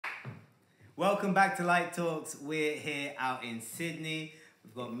Welcome back to Light Talks. We're here out in Sydney.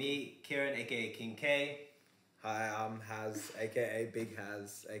 We've got me, Kieran, aka King K. Hi, I'm Haz, aka Big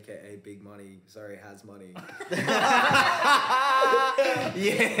Haz, aka Big Money. Sorry, Haz Money.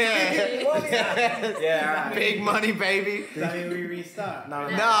 Yeah, big money, baby. Does that mean we restart? No,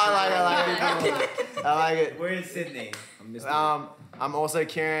 I like it. I like it. We're in Sydney. I'm also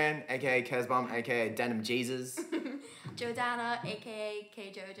Kieran, aka Kezbum, aka Denim Jesus. Jordana, aka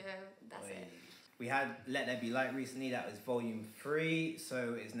K Jojo. That's it. We had Let There Be Light recently. That was volume 3.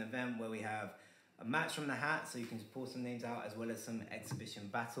 So it's an event where we have a match from the hat, so you can pull some names out, as well as some exhibition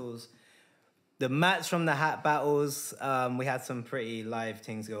battles. The match from the hat battles, we had some pretty live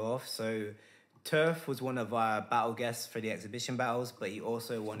things go off. So Turf was one of our battle guests for the exhibition battles, but he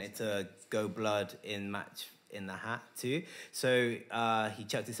also wanted to go blood in match in the hat too. So he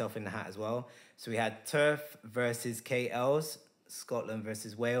chucked himself in the hat as well. So we had Turf versus K-Elz, Scotland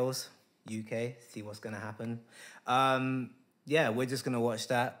versus Wales, UK. See what's going to happen. Yeah, we're just going to watch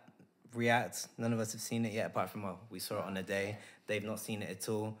that, react. None of us have seen it yet, apart from, well, we saw it on the day. They've not seen it at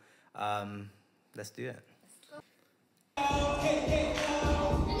all. Let's do it.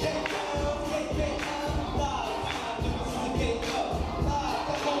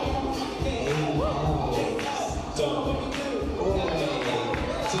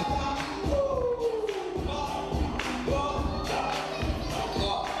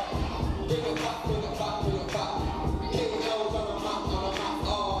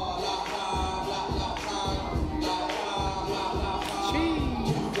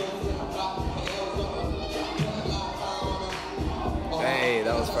 Hey,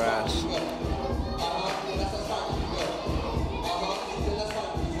 that was fresh.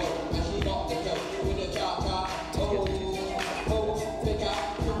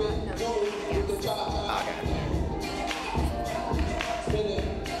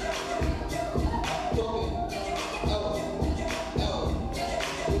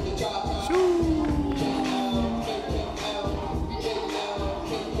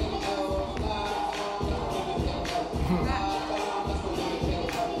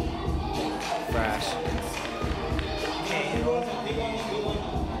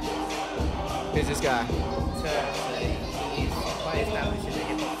 Who's this guy? He's quite established in the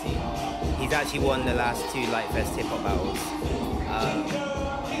hip-hop scene. He's actually won the last 2 Litefest hip-hop battles.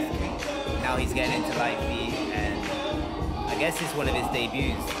 Now he's getting into Litefeet, and I guess it's one of his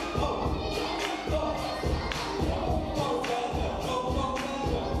debuts.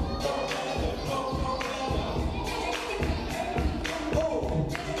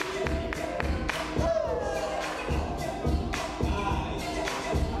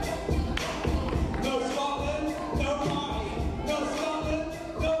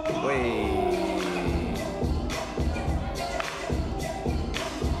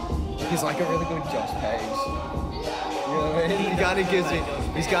 He's like a really good Josh Page. You know what I mean? He kind of gives me.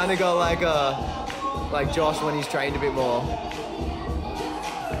 He's kind of got like Josh when he's trained a bit more.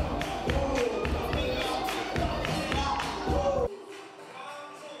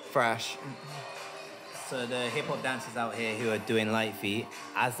 Fresh. So the hip-hop dancers out here who are doing Litefeet,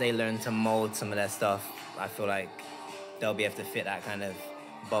 as they learn to mold some of their stuff, I feel like they'll be able to fit that kind of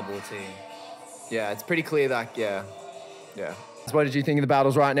bubble too. Yeah, it's pretty clear that, yeah. So what did you think of the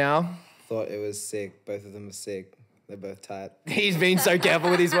battles right now? Thought it was sick. Both of them were sick. They're both tight. He's been so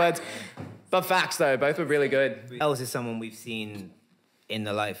careful with his words. But facts though, both were really good. K-Elz is someone we've seen in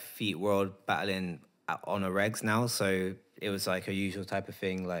the Litefeet world battling on a regs now, so it was like a usual type of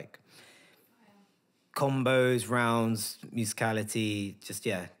thing, like combos, rounds, musicality, just,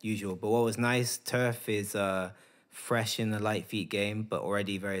 yeah, usual. But what was nice, Turf is fresh in the Litefeet game, but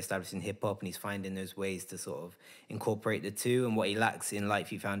already very established in hip-hop, and he's finding those ways to sort of incorporate the two, and what he lacks in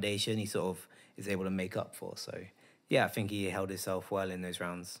Litefeet Foundation, he sort of is able to make up for. So, yeah, I think he held himself well in those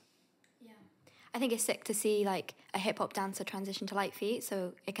rounds. Yeah, I think it's sick to see like a hip-hop dancer transition to Litefeet,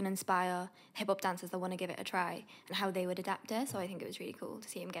 so it can inspire hip-hop dancers that want to give it a try and how they would adapt it. So I think it was really cool to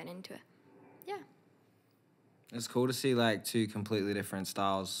see him getting into it. Yeah. It's cool to see like 2 completely different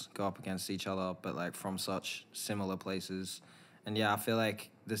styles go up against each other, but like from such similar places. And yeah, I feel like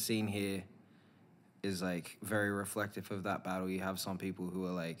the scene here is like very reflective of that battle. You have some people who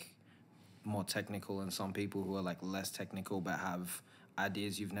are like more technical and some people who are like less technical but have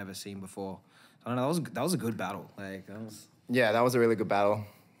ideas you've never seen before. I don't know, that was a good battle. Like that was... Yeah, that was a really good battle.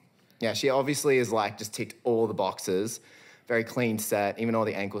 Yeah, she obviously is like just ticked all the boxes. Very clean set, even all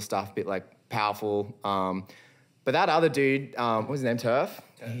the ankle stuff, a bit like powerful. But that other dude, what was his name, Turf?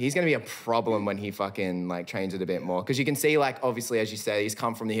 He's going to be a problem when he fucking like trains it a bit more. Because you can see like, obviously, as you say, he's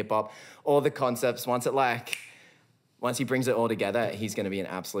come from the hip hop, all the concepts, once it like once he brings it all together, he's going to be an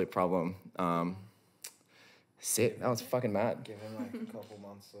absolute problem. Sick. That was fucking mad. Give him like a couple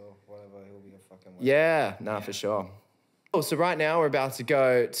months or whatever, he'll be a fucking winner. Yeah, nah, for sure. Oh, so right now we're about to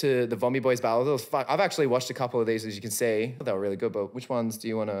go to the Vommy Boyz battle. It was I've actually watched a couple of these, as you can see. They were really good, but which one do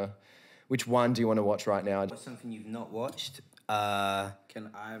you want to watch right now? What's something you've not watched? Can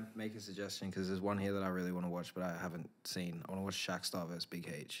I make a suggestion? Because there's one here that I really want to watch, but I haven't seen. I want to watch Shak vs Big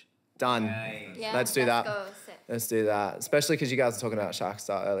H. Done. Yeah, Let's do that. go. Sick. Let's do that. Especially because you guys were talking about Shak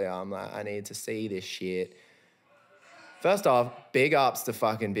earlier. I'm like, I need to see this shit. First off, big ups to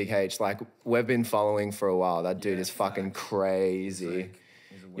fucking Big H. Like, we've been following for a while. That dude is fucking crazy.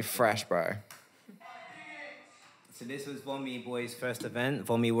 You're fresh, bro. So this was Vommy Boy's first event,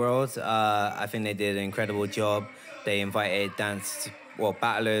 Vommy World. I think they did an incredible job. They invited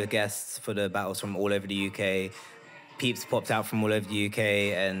battler guests for the battles from all over the UK. Peeps popped out from all over the UK,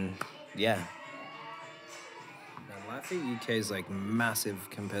 and yeah. Litefeet UK is like massive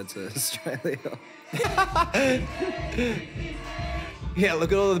compared to Australia. Yeah,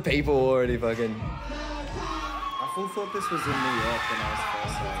 look at all the people already fucking. I full thought this was in New York when I was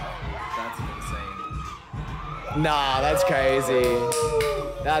first like, that's insane. Nah, that's crazy.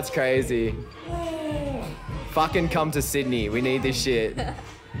 That's crazy. Fucking come to Sydney. We need this shit.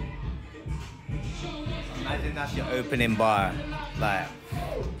 Imagine that's your opening bar. Like,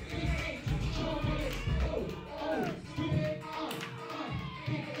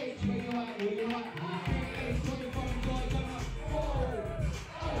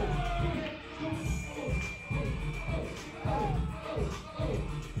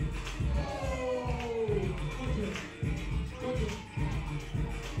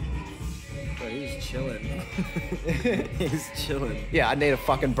 He's chilling. He's chilling. Yeah, I need a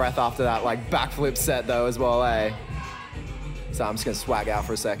fucking breath after that, like, backflip set, though, as well, eh? So I'm just gonna swag out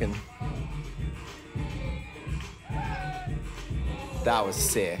for a second. That was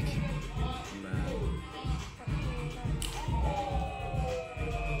sick.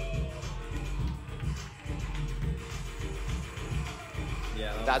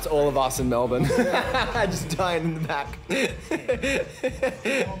 Yeah, That's all of us in Melbourne. Just dying in the back. yeah,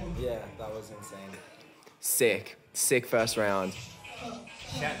 that was insane. Sick. Sick first round.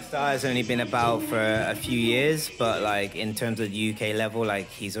 Shak has only been about for a few years, but like in terms of the UK level, like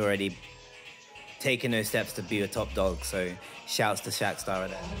he's already taken those steps to be a top dog. So shouts to Shak right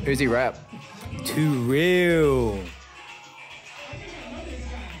there. Who's he rep? Too real.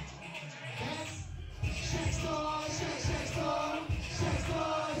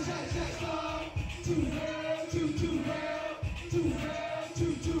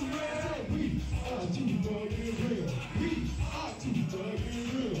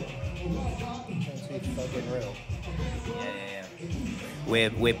 Real. Yeah.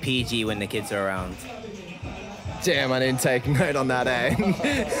 We're PG when the kids are around. Damn, I didn't take note on that, eh?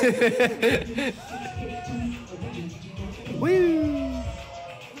 Woo!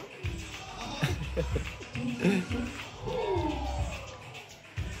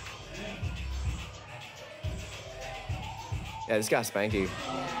 Yeah, this guy's spanky.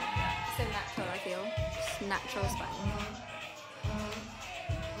 So natural, I feel. Just natural spank.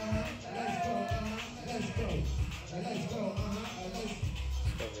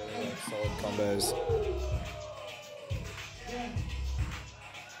 Solid combos.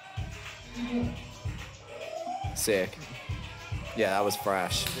 Sick. Yeah, that was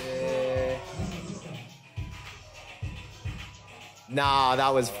fresh. Nah,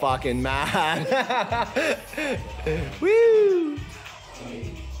 that was fucking mad. Woo!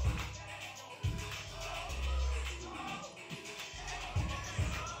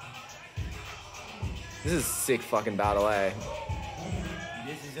 This is a sick fucking battle, eh?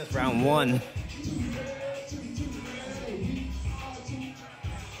 This is just round one.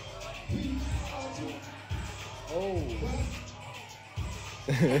 Oh.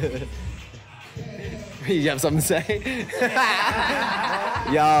 You have something to say?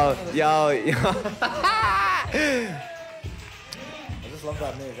 yo. I just love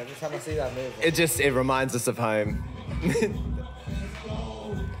that move. Every time I see that move. It reminds us of home.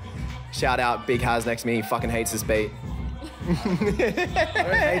 Shout out Big Haz next to me. He fucking hates this beat.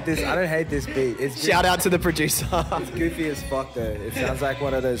 I don't hate this beat. It's Shout out to the producer. It's goofy as fuck though. It sounds like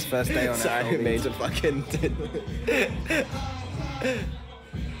one of those first day on. Sorry, FL me beats. to fucking.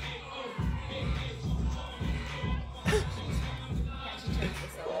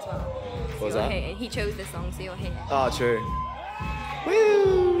 What was that? He chose this song, so you're here. Oh, true.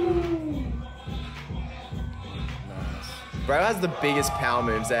 Woo! Bro has the biggest power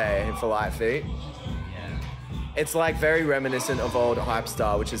moves, eh, for Litefeet. Yeah. It's like very reminiscent of old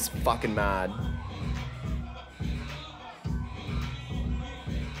Hypestar, which is fucking mad.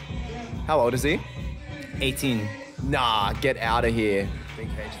 How old is he? 18. Nah, get out of here. Big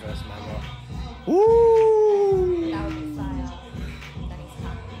H versus Mamba. Woo! That would be fire. That needs to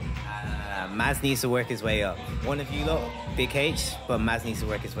happen. Maz needs to work his way up. One of you lot, Big H, but Maz needs to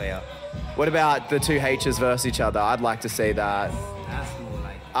work his way up. What about the two H's versus each other? I'd like to see that. That's more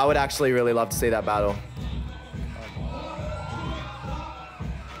like... I would actually really love to see that battle.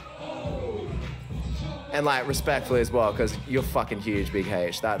 And like respectfully as well, because you're fucking huge, Big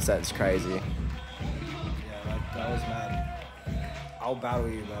H. That set's crazy. Yeah, that was mad. I'll battle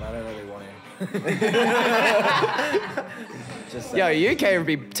you, but I don't really want to. Just Yo, UK would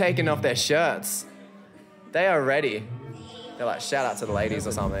be taking off their shirts. They are ready. They're like, shout out to the ladies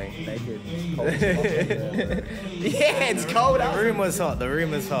or something. naked. Yeah, it's cold The out. room was hot. The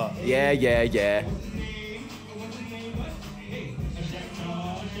room was hot. Yeah.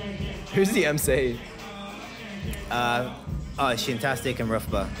 Who's the MC? Shintastic and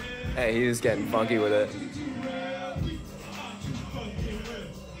Roughbar. Hey, he was getting funky with it.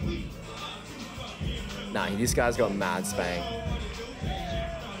 Nah, this guy's got mad spank.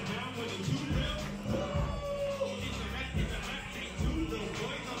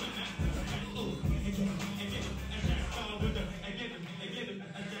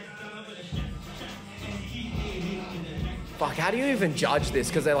 Fuck, how do you even judge this?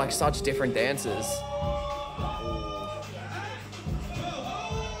 Because they're like such different dances.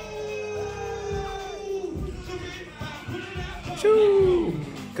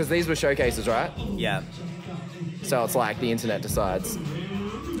 Because these were showcases, right? Yeah, So it's like the internet decides.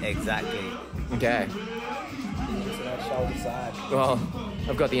 exactly. Okay. Shoulder side. Well,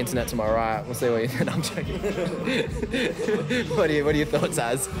 I've got the internet to my right. We'll see what you think. I'm joking. What are your thoughts,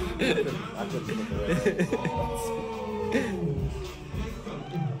 Az?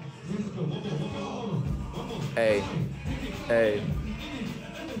 Hey.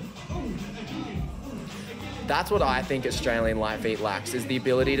 That's what I think Australian Litefeet lacks, is the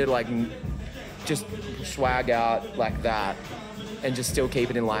ability to like just swag out like that and just still keep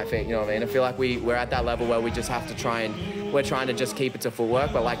it in Litefeet, you know what I mean? I feel like we're at that level where we just have to we're trying to just keep it to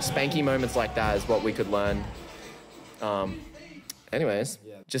footwork, but like spanky moments like that is what we could learn. Anyways,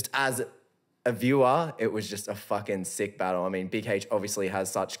 just as a viewer, it was just a fucking sick battle. I mean, Big H obviously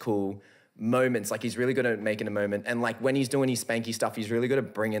has such cool moments. Like he's really good at making a moment. And like when he's doing his spanky stuff, he's really good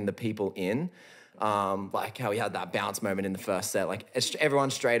at bringing the people in. Like how he had that bounce moment in the first set. Like everyone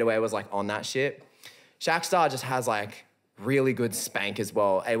straight away was like on that shit. Shak just has like really good spank as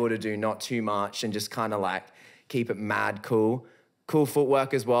well, able to do not too much and just kind of like keep it mad cool. Cool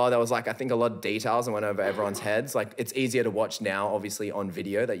footwork as well. There was like, I think a lot of details that went over everyone's heads. Like it's easier to watch now, obviously on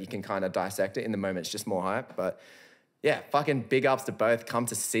video, that you can kind of dissect it. In the moment, it's just more hype. But yeah, fucking big ups to both. Come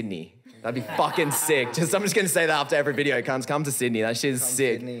to Sydney. That'd be fucking sick. I'm just gonna say that after every video. Come to Sydney. That shit's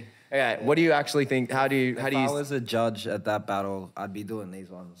sick. Sydney. Okay, what do you actually think? How do you? If I was a judge at that battle, I'd be doing these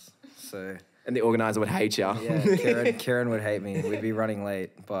ones. So And the organizer would hate you. yeah, Kieran would hate me. We'd be running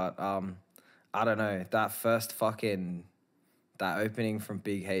late. But I don't know. That first that opening from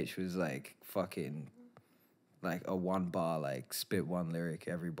Big H was like fucking like a 1 bar, like spit one lyric.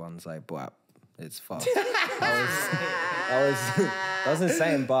 Everyone's like, "Boy, it's fucked." that was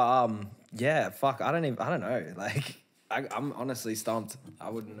insane. But yeah, fuck. I don't know. Like I'm honestly stumped. I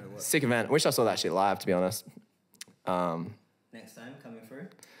wouldn't know what. Sick event. Wish I saw that shit live, to be honest. Next time coming through.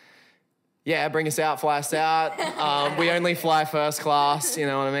 Yeah, bring us out, fly us out. We only fly first class, you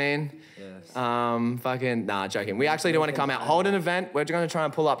know what I mean? Yes. Joking. We actually do want to come out. Hold an event. We're going to try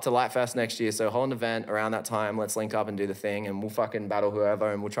and pull up to Litefest next year. So hold an event around that time. Let's link up and do the thing, and we'll fucking battle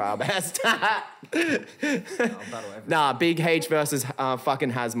whoever, and we'll try our best. I'll battle everyone. Nah, Big H versus fucking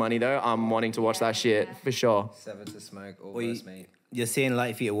Has Money though. I'm wanting to watch that shit for sure. 7 to smoke or Well, versus me. You're seeing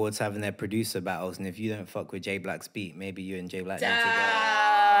Litefeet Awards having their producer battles, and if you don't fuck with J Black's beat, maybe you and J Black need to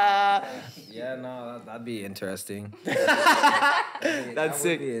Yeah, no, that'd be interesting. That's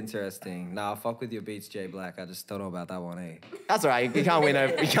sick. Would be interesting. Nah, fuck with your beats, J Black. I just don't know about that one, eh? That's all right. You can't win.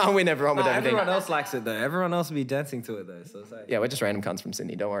 You can't win everyone with everything. Everyone else likes it though. Everyone else will be dancing to it though. So it's like, Yeah, we're just random cunts from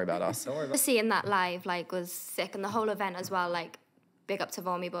Sydney. Don't worry about us. don't worry about. Seeing that live like was sick, and the whole event as well. Like, big up to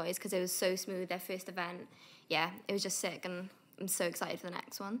Vommy Boyz because it was so smooth. Their first event, yeah, it was just sick, and I'm so excited for the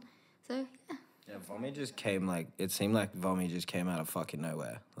next one. So yeah. Yeah, Vommy just came like it seemed like Vommy just came out of fucking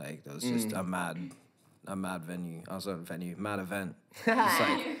nowhere. Like there was just a mad venue. I was on venue, mad event. It's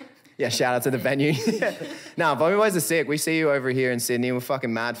like Yeah, shout out to the venue. Nah, Vommy Boyz are sick. We see you over here in Sydney. We're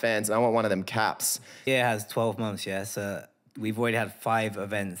fucking mad fans, and I want one of them caps. Yeah, it has 12 months, yeah. So we've already had 5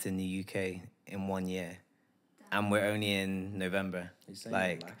 events in the UK in 1 year. And we're only in November. saying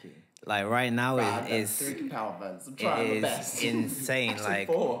Like, you're lucky. Like right now is 3 power events. I'm it trying my is best. insane. Actually, Like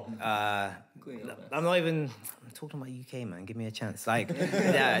 4. I'm not even. I'm talking about UK, man. Give me a chance. Like,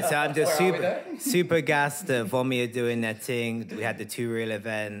 yeah. So I'm just Where are we super gassed that Vommy are doing their thing. We had the 2 Real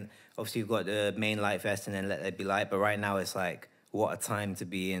event. Obviously, we've got the main Litefest and then Let There Be Light. But right now, it's like, what a time to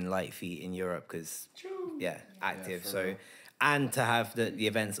be in Litefeet in Europe because, yeah, active. Yeah, so, real. and to have the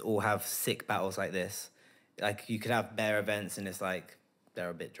events all have sick battles like this. Like, you could have bare events and it's like, they're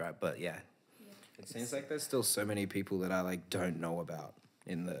a bit dry. But yeah. It seems like there's still so many people that I like don't know about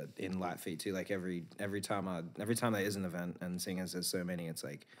in Litefeet too. Like every time there is an event, and seeing as there's so many, it's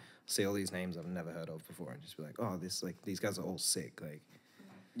like see all these names I've never heard of before, and just be like, oh, these guys are all sick. Like,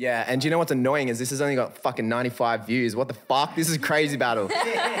 Yeah, and do you know what's annoying is this has only got fucking 95 views. What the fuck? This is a crazy battle.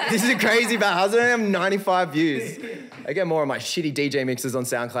 This is a crazy battle. How's it only have 95 views? I get more of my shitty DJ mixes on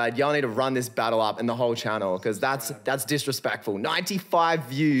SoundCloud. Y'all need to run this battle up in the whole channel because that's disrespectful. 95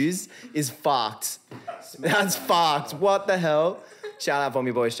 views is fucked. That's fucked. What the hell? Shout out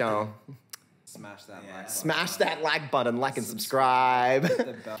Vommy Boyz channel. smash that like. Smash that like button, like and subscribe.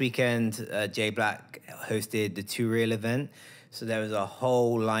 This weekend, Jay Black hosted the 2 Real event. So there was a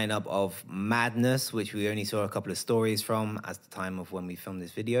whole lineup of madness, which we only saw a couple of stories from at the time of when we filmed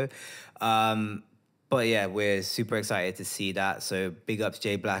this video. But yeah, we're super excited to see that. So big ups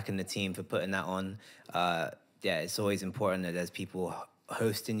Jay Black and the team for putting that on. Yeah, it's always important that there's people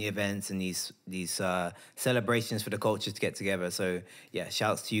hosting the events and these celebrations for the culture to get together. So yeah,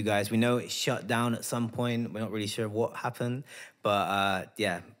 shouts to you guys. We know it shut down at some point. We're not really sure what happened, but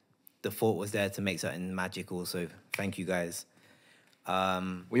yeah, the thought was there to make something magical. So thank you guys.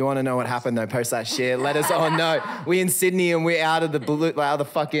 We want to know what happened though. Post that shit. Let us all know. We in Sydney and we're out of the blue, out of the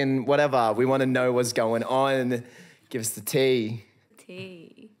fucking whatever. We want to know what's going on. Give us the tea.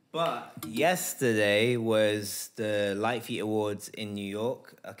 But yesterday was the Litefeet Awards in New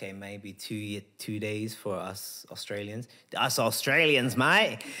York. Okay, maybe 2 days for us Australians. Us Australians,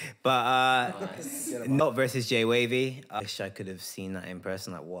 mate. But not versus Jay Wavy. I wish I could have seen that in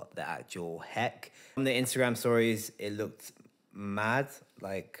person. Like, what the actual heck? From the Instagram stories, it looked mad.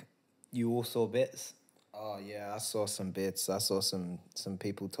 Like, you all saw bits. Oh yeah, I saw some bits. I saw some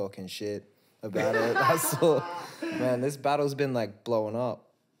people talking shit about it. I saw, man, this battle's been like blowing up.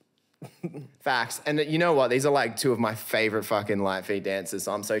 Facts. And you know what? These are like 2 of my favorite fucking Litefeet dancers,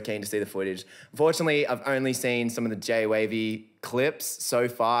 so I'm so keen to see the footage. Unfortunately, I've only seen some of the Jay Wavy clips so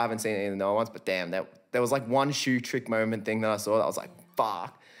far. I haven't seen any of the other ones, but damn, there was like one shoe trick moment thing that I saw that I was like,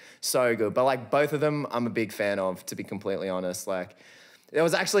 fuck, so good. But like both of them, I'm a big fan of, to be completely honest. Like, there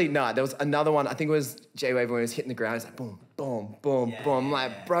was another one, I think it was Jay Wavy when he was hitting the ground. He's like, boom, boom, boom, boom. I'm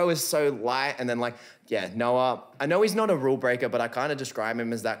like, bro is so light. And then like, yeah, Noah, I know he's not a rule breaker, but I kind of describe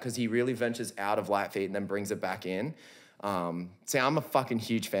him as that because he really ventures out of Litefeet and then brings it back in. See, I'm a fucking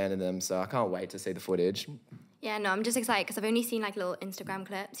huge fan of them, so I can't wait to see the footage. Yeah, no, I'm just excited because I've only seen like little Instagram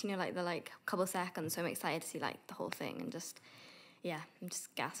clips, you know, like the like couple seconds. So I'm excited to see like the whole thing and just, yeah, I'm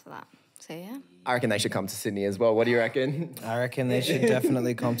just gassed for that. So yeah. I reckon they should come to Sydney as well. What do you reckon? I reckon they should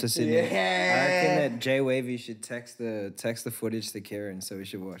definitely come to Sydney. Yeah. I reckon that Jay Wavy should text the footage to Kieran, so we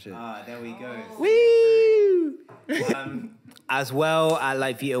should watch it. Ah, there we go. Woo! As well, at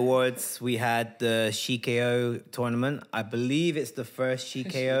Litefeet Awards, we had the SheKO tournament. I believe it's the first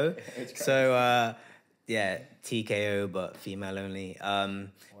SheKO. So, yeah, TKO, but female only.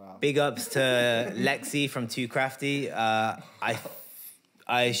 Big ups to Lexi from Too Crafty.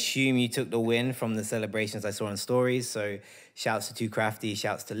 I assume you took the win from the celebrations I saw on stories. So shouts to Too Crafty,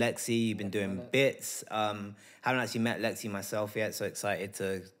 shouts to Lexi. You've been doing bits. Haven't actually met Lexi myself yet, so excited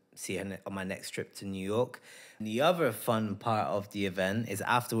to see her on my next trip to New York. And the other fun part of the event is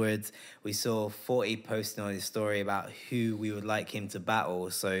afterwards, we saw 40 posting on his story about who we would like him to battle.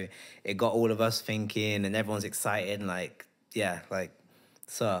 So it got all of us thinking and everyone's excited. And like, yeah, like,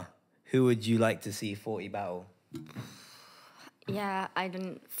 sir, who would you like to see 40 battle? Yeah,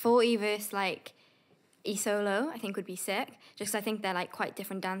 40 versus like E-Solo, I think would be sick. Just 'cause I think they're like quite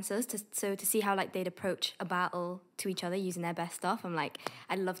different dancers. So to see how like they'd approach a battle to each other using their best stuff, I'm like,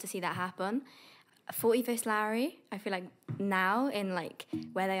 I'd love to see that happen. 40 versus Larry, I feel like now in like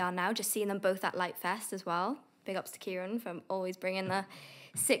where they are now, just seeing them both at Litefest as well. Big ups to Kieran from always bringing the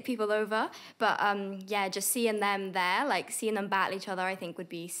sick people over. But yeah, just seeing them there, like seeing them battle each other, I think would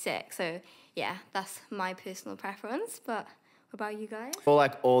be sick. So yeah, that's my personal preference. But what about you guys? For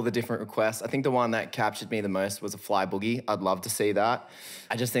like all the different requests, I think the one that captured me the most was a fly boogie. I'd love to see that.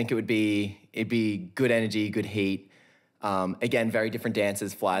 I just think it'd be good energy, good heat. Again, very different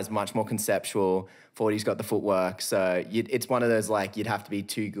dances. Fly's much more conceptual. 40's got the footwork. So it's one of those like you'd have to be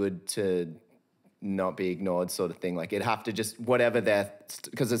too good to not be ignored sort of thing. Like it'd have to just, whatever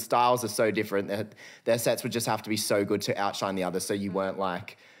because the styles are so different, their sets would just have to be so good to outshine the others. So you weren't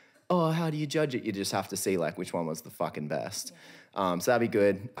like, oh, how do you judge it? You just have to see like which one was the fucking best. So that'd be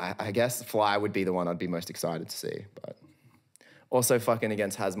good. I guess Fly would be the one I'd be most excited to see, but also fucking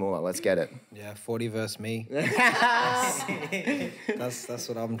against Hasmula. Let's get it. Yeah, 40 versus me. That's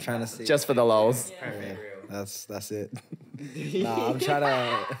what I'm trying to see. Just for the lols. Yeah, that's it. Nah,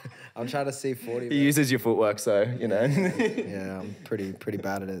 I'm trying to see 40. He uses your footwork, so you know. Yeah, I'm pretty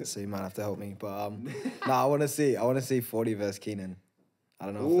bad at it, so you might have to help me. But I want to see 40 versus Keenan. I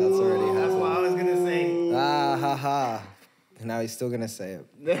don't know if that's already happened. That's what I was gonna say. Ah, ha, ha. Now he's still gonna say it.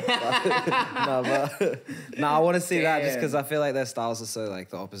 No, I want to see that just because I feel like their styles are so like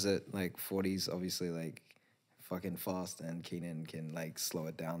the opposite. Like 40's obviously like fucking fast, and Keenan can like slow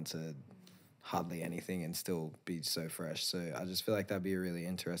it down to hardly anything and still be so fresh. So I just feel like that'd be a really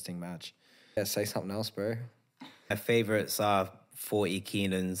interesting match. Yeah, say something else, bro. My favorites are 40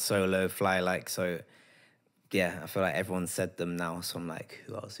 Keenan, Solo, Fly. Like so, yeah. I feel like everyone said them now, so I'm like,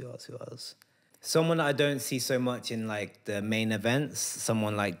 who else? Someone that I don't see so much in like the main events,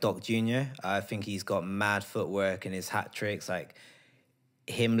 someone like Doc Jr. I think he's got mad footwork and his hat tricks. Like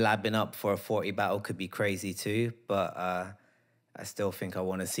him labbing up for a 40 battle could be crazy too. But I still think I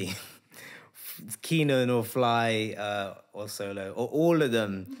want to see Keenan or Fly or Solo or all of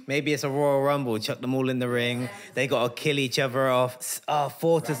them. Maybe it's a Royal Rumble, chuck them all in the ring. They got to kill each other off. Oh,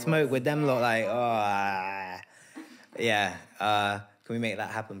 4 to smoke with them lot. Like, yeah. Can we make that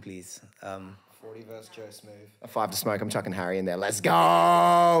happen, please? 40 versus Joe Smooth. A 5 to smoke. I'm chucking Harry in there. Let's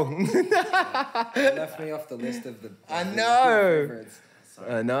go. You left me off the list of the. I know. favorites.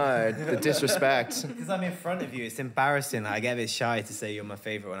 I know the disrespect. Because I'm in front of you, it's embarrassing. I get a bit shy to say you're my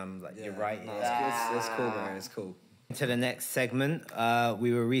favorite when I'm like, you're right. No, it's cool, man. It's cool. To the next segment,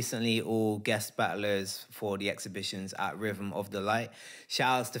 we were recently all guest battlers for the exhibitions at Rhythm of the Light.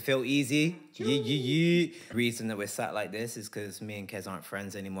 Shout outs to Phil Easy. The reason that we're sat like this is because me and Kez aren't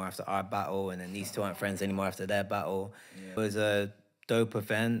friends anymore after our battle, and then these two aren't friends anymore after their battle. Yeah. It was a dope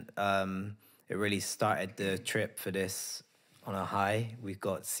event. It really started the trip for this on a high. We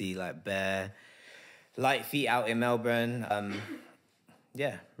got to see like bare Litefeet out in Melbourne.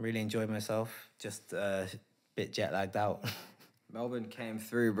 Yeah, really enjoyed myself. Just bit jet lagged out. Melbourne came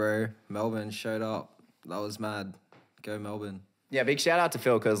through, bro. Melbourne showed up. That was mad. Go Melbourne. Yeah, big shout out to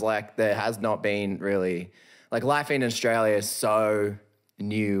Phil because like there has not been really like life in Australia is so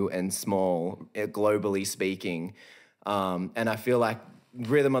new and small, globally speaking, and I feel like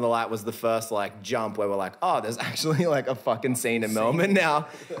Rhythm of the Light was the first like jump where we're like, oh, there's actually like a fucking scene in Melbourne now.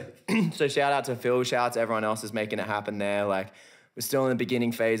 So shout out to Phil, shout out to everyone else who's making it happen there. Like we're still in the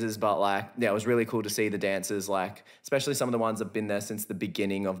beginning phases, but like, yeah, it was really cool to see the dancers, like, especially some of the ones that have been there since the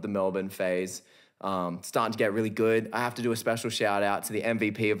beginning of the Melbourne phase, starting to get really good. I have to do a special shout out to the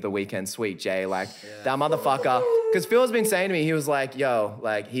MVP of the weekend, Sweet J. Like, that motherfucker, because Phil's been saying to me, he was like, yo,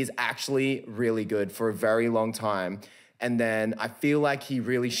 like, he's actually really good for a very long time. And then I feel like he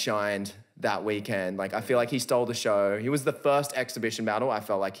really shined that weekend. Like, I feel like he stole the show. He was the first exhibition battle. I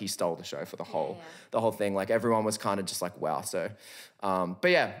felt like he stole the show for the whole thing. Like, everyone was kind of just like, wow. So, but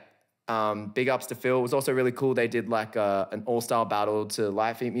yeah, big ups to Phil. It was also really cool. They did like an all-style battle to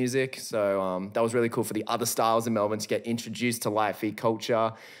Litefeet music. So that was really cool for the other styles in Melbourne to get introduced to Litefeet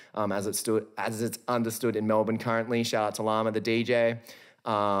culture as it's understood in Melbourne currently. Shout out to Llama, the DJ.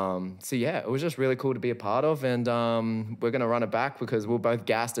 So yeah, it was just really cool to be a part of, and we're gonna run it back because we're both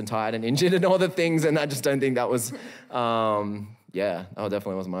gassed and tired and injured and all the things, and I just don't think that was yeah, that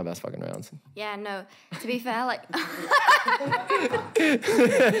definitely wasn't my best fucking rounds. Yeah, no, to be fair, like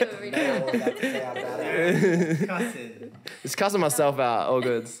Just cussing myself out, all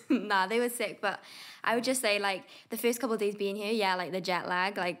goods. nah, they were sick, but I would just say, like, the first couple of days being here, yeah, like, the jet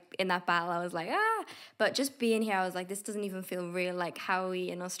lag, like, in that battle, I was like, ah. But just being here, I was like, this doesn't even feel real. Like, how are we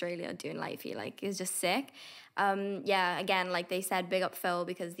in Australia doing Litefeet? Like, it was just sick. Yeah, again, like they said, big up Phil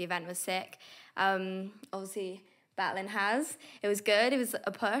because the event was sick. Obviously, battling it was good. It was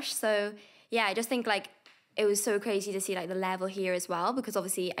a push. So, yeah, I just think, like, it was so crazy to see, like, the level here as well because,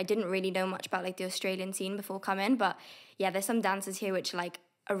 obviously, I didn't really know much about, like, the Australian scene before coming. But, yeah, there's some dancers here which, like,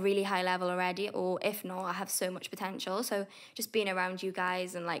 a really high level already, or if not, I have so much potential. So just being around you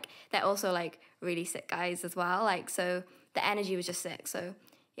guys, and like they're also like really sick guys as well, like, so the energy was just sick. So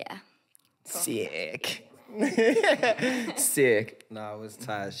yeah, cool. Sick. Sick. No, it was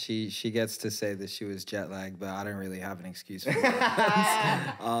tired. She gets to say that she was jet lagged, but I don't really have an excuse for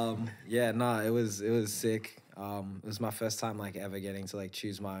that. Yeah, no, it was sick. It was my first time like ever getting to like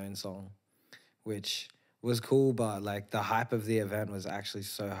choose my own song, which was cool, but like the hype of the event was actually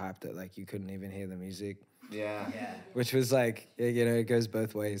so hyped that like you couldn't even hear the music. Yeah. Which was like, you know, it goes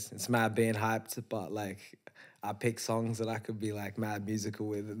both ways. It's mad being hyped, but like I picked songs that I could be like mad musical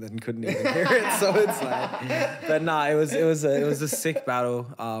with and then couldn't even hear it. So it's like, but nah, it was a sick battle.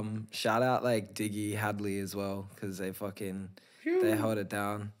 Shout out like Diggy Hadley as well, because they held it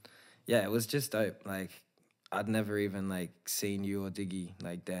down. Yeah, it was just dope. Like I'd never even like seen you or Diggy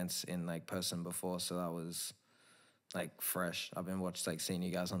like dance in like person before, so that was like fresh. I've been seeing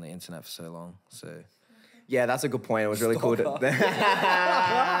you guys on the internet for so long, so. Yeah, that's a good point. It was really cool. That's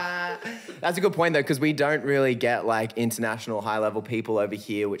a good point though, because we don't really get like international high level people over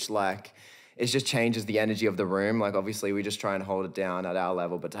here, which like it just changes the energy of the room. Like obviously we just try and hold it down at our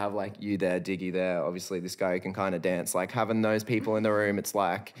level, but to have like you there, Diggy there, obviously this guy who can kind of dance, like having those people in the room, it's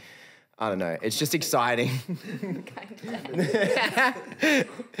like, I don't know, it's just exciting. You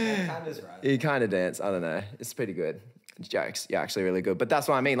kind of dance, I don't know, it's pretty good. Jokes, yeah, actually really good. But that's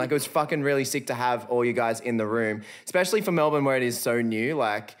what I mean. Like, it was fucking really sick to have all you guys in the room, especially for Melbourne where it is so new.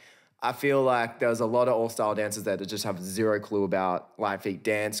 Like, I feel like there's a lot of all-style dancers there that just have zero clue about Litefeet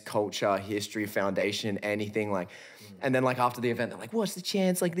dance, culture, history, foundation, anything. Like, and then like after the event, they're like, what's the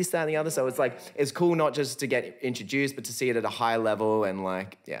chance? Like this, that, and the other. So it's like, it's cool not just to get introduced, but to see it at a high level and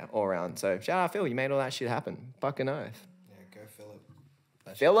like, yeah, all around. So shout out Phil, you made all that shit happen. Fucking oath. Yeah, go Philip.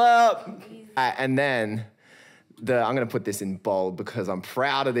 Philip! And then... I'm going to put this in bold because I'm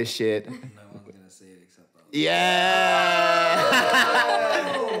proud of this shit. No one's going to see it except us. Yeah!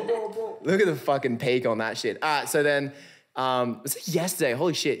 Look at the fucking peak on that shit. All right, so then, was it yesterday?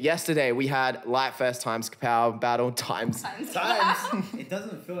 Holy shit. Yesterday, we had Litefest times Kapow battle times. It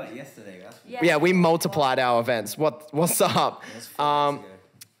doesn't feel like yesterday. That's Yeah, we multiplied our events. What's up?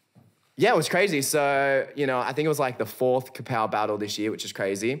 Yeah, it was crazy. So, you know, I think it was like the 4th Kapow battle this year, which is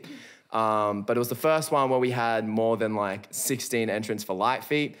crazy. But it was the first one where we had more than like 16 entrants for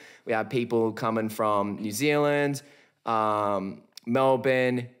Litefeet. We had people coming from New Zealand,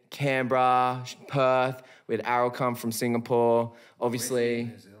 Melbourne, Canberra, Perth. We had Arrow come from Singapore, obviously.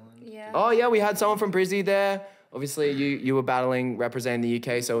 Yeah. Oh yeah, we had someone from Brizzy there. Obviously, you were battling, representing the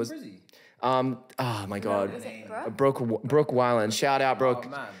UK, so it was... oh my God. Was it Brooke? Brooke Weiland. Shout out, Brooke.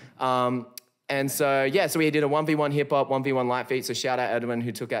 Oh, man. And so, yeah, so we did a 1v1 hip-hop, 1v1 Litefeet. So shout out Edwin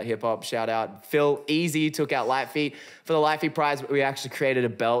who took out hip-hop. Shout out Phil Easy took out Litefeet. For the Litefeet prize, we actually created a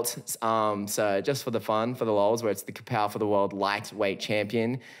belt. So just for the fun, for the lols, where it's the Kapow for the World Lightweight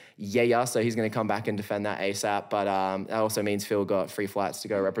Champion. Yeah, so he's going to come back and defend that ASAP. But that also means Phil got free flights to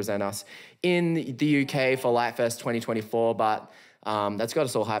go represent us in the UK for Litefest 2024. But that's got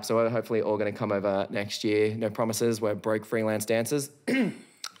us all hyped. So we're hopefully all going to come over next year. No promises. We're broke freelance dancers.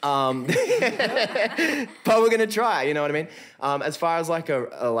 But we're gonna try, you know what I mean? As far as like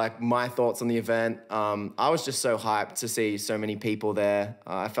like my thoughts on the event, I was just so hyped to see so many people there.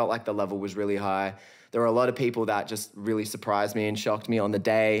 I felt like the level was really high. There were a lot of people that just really surprised me and shocked me on the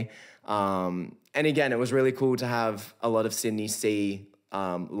day. And again, it was really cool to have a lot of Sydney see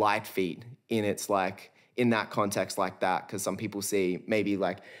Litefeet in its like in that context like that, because some people see maybe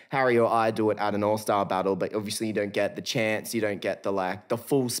like Harry or I do it at an all-star battle, but obviously you don't get the chance, you don't get the like the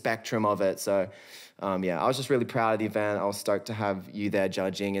full spectrum of it. So yeah, I was just really proud of the event. I was stoked to have you there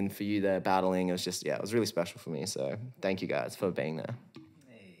judging and for you there battling. It was just, yeah, it was really special for me. So thank you guys for being there.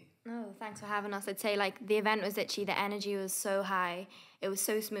 No, thanks for having us. I'd say like the event was literally, the energy was so high. It was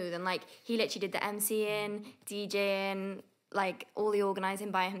so smooth, and like he literally did the MCing, DJing, like all the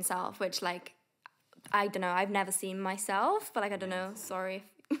organising by himself, which like, I don't know, I've never seen myself, but like, I don't know, sorry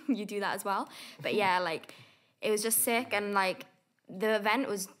if you do that as well. But yeah, like, it was just sick, and like, the event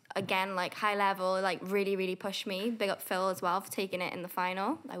was, again, like, high level, like, really, really pushed me. Big up Phil as well for taking it in the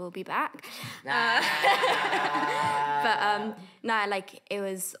final. I will be back. But, nah, like, it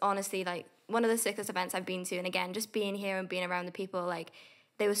was honestly, like, one of the sickest events I've been to, and again, just being here and being around the people, like,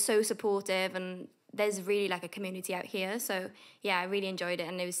 they were so supportive, and there's really like a community out here. So yeah, I really enjoyed it,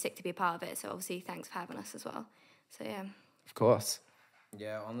 and it was sick to be a part of it. So obviously thanks for having us as well. So yeah. Of course.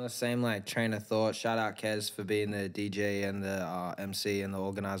 Yeah, on the same like train of thought, shout out Kez for being the DJ and the MC and the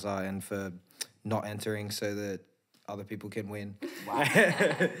organizer, and for not entering so that other people can win. Wow.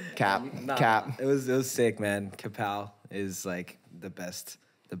 Cap. It was sick, man. Kapow is like the best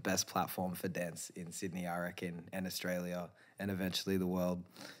platform for dance in Sydney, I reckon, and Australia, and eventually the world.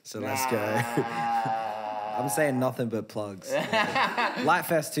 So let's go. I'm saying nothing but plugs.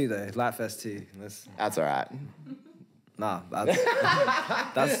 Litefest too, though. Litefest too. That's all right. Nah,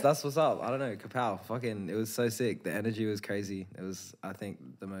 that's what's up. I don't know. Kapow, fucking, it was so sick. The energy was crazy. It was, I think,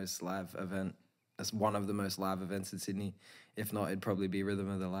 the most live event. That's one of the most live events in Sydney. If not, it'd probably be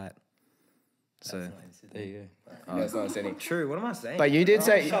Rhythm of the Light. So there you go. Yeah, it's not in Sydney. True. What am I saying? But you did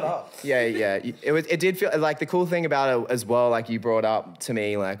say, shut up. Yeah. It did feel like the cool thing about it as well. Like you brought up to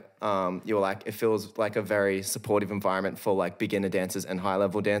me, like you were like, it feels like a very supportive environment for like beginner dancers and high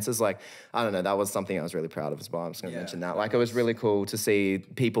level dancers. Like I don't know, that was something I was really proud of as well. I'm just gonna mention that. Like it was really cool to see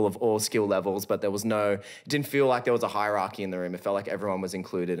people of all skill levels, but there was it didn't feel like there was a hierarchy in the room. It felt like everyone was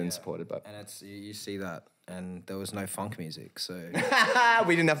included and supported. But and it's you see that, and there was no funk music, so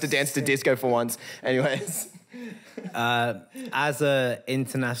we didn't have to dance to disco for once. Anyways. As a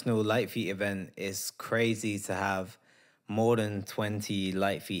international Litefeet event, it's crazy to have more than 20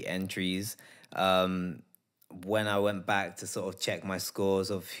 Litefeet entries. When I went back to sort of check my scores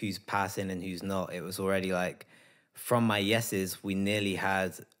of who's passing and who's not, it was already like, from my yeses, we nearly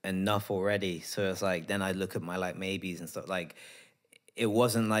had enough already. So it's like, then I look at my like maybes and stuff, like, it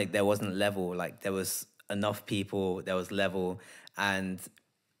wasn't like there wasn't level, like there was enough people, there was level. And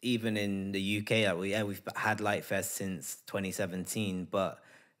even in the UK, like we've had Litefest since 2017, but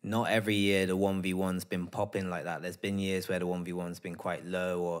not every year the 1v1's been popping like that. There's been years where the 1v1's been quite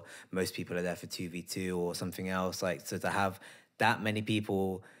low, or most people are there for 2v2 or something else. Like, so to have that many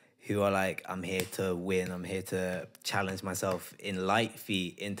people who are like, I'm here to win, I'm here to challenge myself in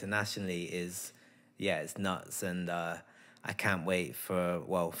Litefeet internationally is, it's nuts. And I can't wait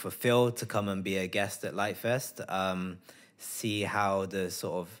for Phil to come and be a guest at Litefest. See how the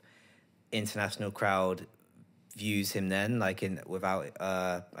sort of international crowd views him then, like without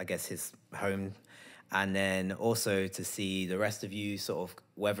I guess his home, and then also to see the rest of you sort of,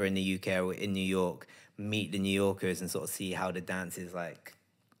 whether in the UK or in New York, meet the New Yorkers and sort of see how the dance is like,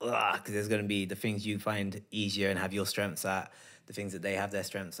 because there's going to be the things you find easier and have your strengths at, the things that they have their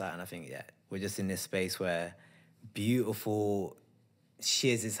strengths at. And I think we're just in this space where beautiful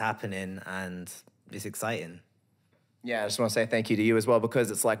shiz is happening and it's exciting. Yeah, I just want to say thank you to you as well, because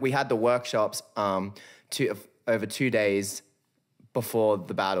it's like we had the workshops over 2 days before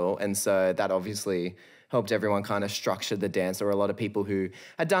the battle, and so that obviously helped everyone kind of structure the dance. There were a lot of people who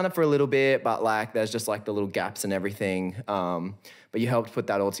had done it for a little bit, but like there's just like the little gaps and everything. But you helped put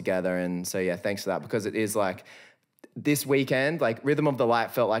that all together, and so thanks for that, because it is like this weekend, like Rhythm of the Light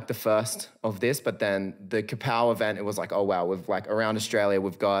felt like the first of this, but then the Kapow event, it was like, oh wow, we've like around Australia,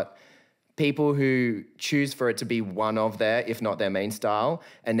 we've got people who choose for it to be one of their, if not their main style.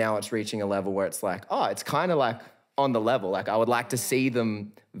 And now it's reaching a level where it's like, oh, it's kind of like on the level. Like I would like to see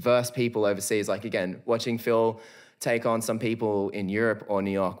them verse people overseas. Like again, watching Phil take on some people in Europe or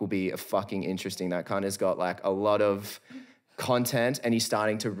New York will be fucking interesting. That kind of's got like a lot of content, and he's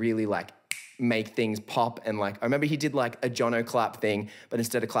starting to really like make things pop. And like, I remember he did like a Jono clap thing, but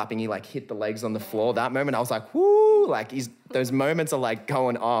instead of clapping, he like hit the legs on the floor. That moment I was like, whoo, like those moments are like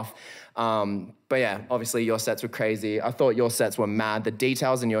going off. But yeah, obviously your sets were crazy. I thought your sets were mad. The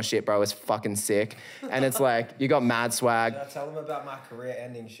details in your shit, bro, is fucking sick. And it's like, you got mad swag. Did I tell them about my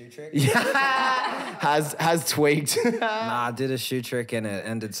career-ending shoe trick? has tweaked. Nah, I did a shoe trick and it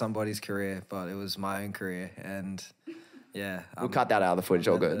ended somebody's career, but it was my own career. And yeah. We'll cut that out of the footage,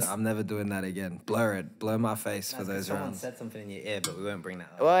 all good. I'm never doing that again. Blur it. Blur my face for those someone rounds. said something in your ear, but we won't bring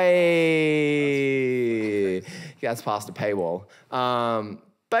that up. Oi. That's past the paywall.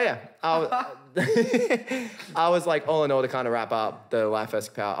 But yeah, I was like, all in all, to kind of wrap up the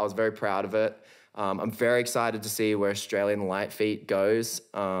Litefest Kapow, I was very proud of it. I'm very excited to see where Australian Litefeet goes.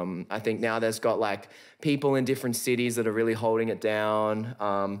 I think now there's got like people in different cities that are really holding it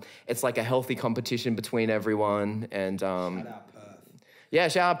down. It's like a healthy competition between everyone. And Shout out Perth. yeah,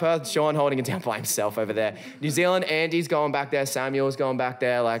 shout out Perth. Sean holding it down by himself over there. New Zealand, Andy's going back there. Samuel's going back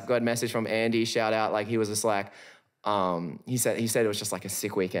there. Like, got a message from Andy. Shout out. Like, he was just like, he said it was just like a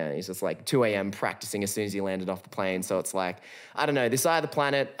sick weekend. He's just like 2 a.m. practicing as soon as he landed off the plane. So it's like, I don't know, this side of the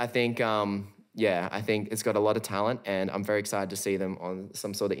planet, I think, I think it's got a lot of talent, and I'm very excited to see them on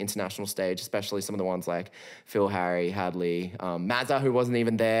some sort of international stage, especially some of the ones like Phil, Harry, Hadley, Mazza, who wasn't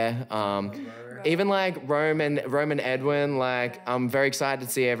even there. Even like Rome and Edwin, like I'm very excited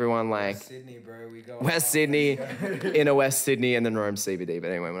to see everyone like West Sydney, bro. We go West Sydney, inner West Sydney, and then Rome CBD. But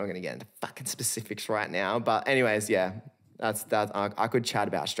anyway, we're not going to get into fucking specifics right now. But anyways, yeah, that's that. I could chat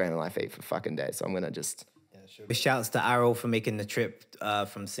about Australian Litefeet for fucking days, so I'm gonna just. Shouts to Errol for making the trip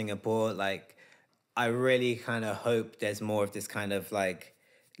from Singapore. Like, I really kind of hope there's more of this kind of like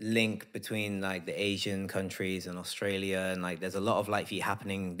link between like the Asian countries and Australia, and like there's a lot of Litefeet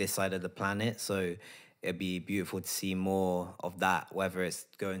happening this side of the planet, so it'd be beautiful to see more of that, whether it's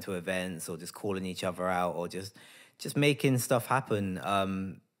going to events or just calling each other out or just making stuff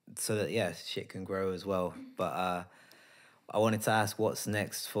happen, so that shit can grow as well. But I wanted to ask, what's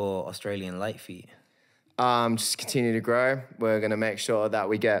next for Australian Litefeet? Just continue to grow. We're going to make sure that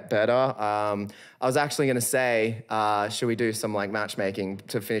we get better. I was actually going to say, should we do some like matchmaking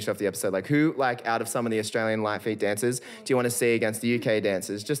to finish off the episode? Like who, like out of some of the Australian Litefeet dancers, do you want to see against the UK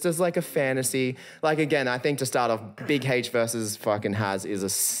dancers? Just as like a fantasy. Like again, I think to start off, Big H versus fucking Haz is a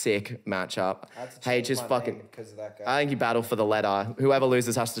sick matchup. H is fucking, because of that guy. I think you battle for the letter. Whoever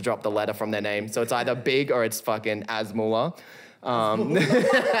loses has to drop the letter from their name. So it's either Big or it's fucking Asmullah. But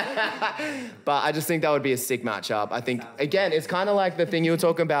I just think that would be a sick matchup. I think, again, it's kind of like the thing you were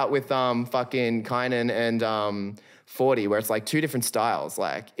talking about with fucking Kynan and 40, where it's like two different styles.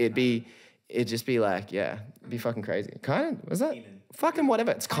 Like, it'd just be like, yeah, it'd be fucking crazy. Kynan, was that? Keenan. Fucking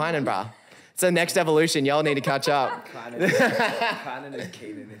whatever. It's Kynan, bruh. It's the next evolution. Y'all need to catch up. Kynan is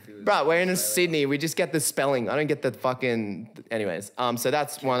Keenan if he was. Bruh, we're in Sydney. We just get the spelling. I don't get the fucking... Anyways, so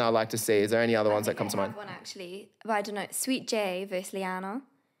that's one I'd like to see. Is there any other ones that come to mind? I have one actually, but I don't know. Sweet J versus Liana.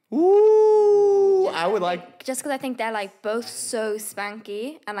 Ooh, I would like... Just because I think they're like both so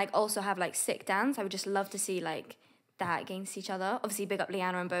spanky and like also have like sick dance. I would just love to see like that against each other. Obviously, big up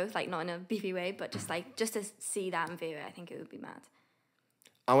Liana and both, like not in a beefy way, but just to see that and view it, I think it would be mad.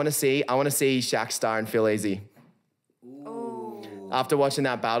 I want to see Shak Star and Phil Easy. Oh. After watching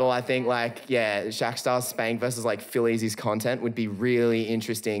that battle, I think like, yeah, Shak Star's Spank versus like Phil Easy's content would be really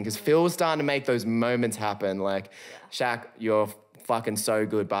interesting because Phil was starting to make those moments happen. Like, Shak, you're fucking so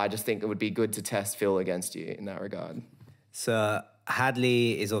good, but I just think it would be good to test Phil against you in that regard. So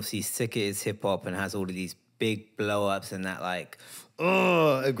Hadley is obviously sick at his hip hop and has all of these big blow ups and that like,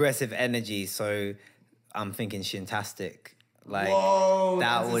 aggressive energy. So I'm thinking Shintastic. Like, Whoa,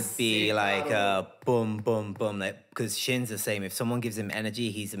 that that's would a be sick like battle. a boom, boom, boom. Like, because Shin's the same. If someone gives him energy,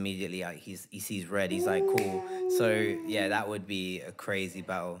 he's immediately like, he sees red. He's like, cool. So yeah, that would be a crazy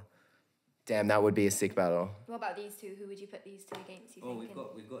battle. Damn, that would be a sick battle. What about these two? Who would you put these two against? You We've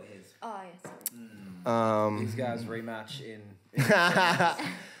got his. Oh yeah, sorry. These guys rematch in. Yeah.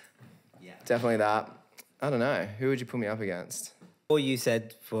 Definitely that. I don't know. Who would you put me up against? Or you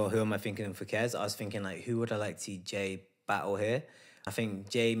said for who am I thinking for K-Elz? I was thinking like, who would I like to see Jay battle here? I think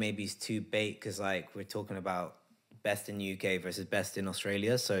Jay maybe is too bait because like we're talking about best in UK versus best in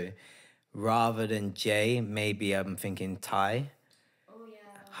Australia. So rather than Jay, maybe I'm thinking Ty. Oh yeah.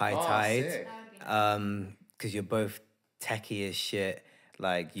 High Oh, Tide. sick. Because you're both techie as shit.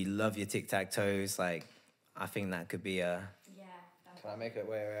 Like you love your tic-tac-toes. Like I think that could be a... Yeah. Can I make it?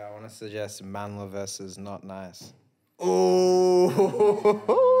 Wait. I want to suggest Manla versus Not Nice. Oh,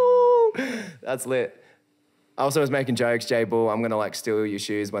 that's lit. I also was making jokes, J Bull. I'm gonna like steal your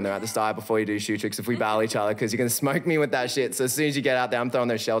shoes when they're at the start before you do shoe tricks if we battle each other because you're gonna smoke me with that shit. So as soon as you get out there, I'm throwing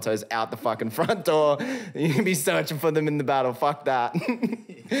those shell toes out the fucking front door. You can be searching for them in the battle. Fuck that.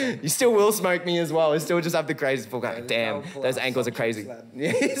 You still will smoke me as well. You still just have the crazy full guy. Damn, those ankles are crazy.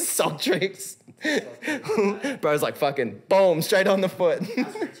 Yeah, sock tricks. Bro's like fucking boom, straight on the foot.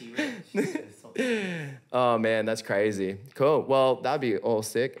 Oh man, that's crazy. Cool. Well, that'd be all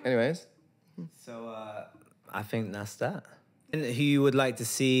sick. Anyways. So I think that's that. And who you would like to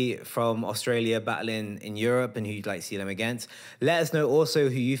see from Australia battling in Europe and who you'd like to see them against. Let us know also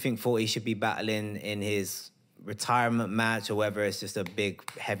who you think 40 should be battling in his retirement match or whether it's just a big,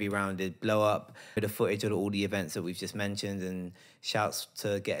 heavy-rounded blow-up. The footage of all the events that we've just mentioned and shouts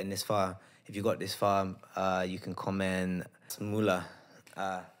to getting this far. If you got this far, you can comment Mula.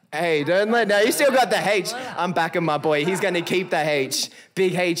 Hey, don't let... No, you still got the H. I'm backing my boy. He's going to keep the H.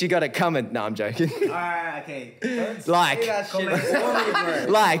 Big H, you got it coming. No, I'm joking. All right, okay.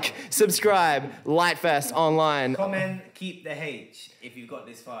 Like, subscribe, Litefest online. Comment, keep the H if you've got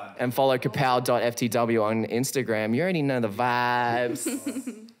this far. And follow kapow.ftw on Instagram. You already know the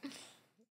vibes.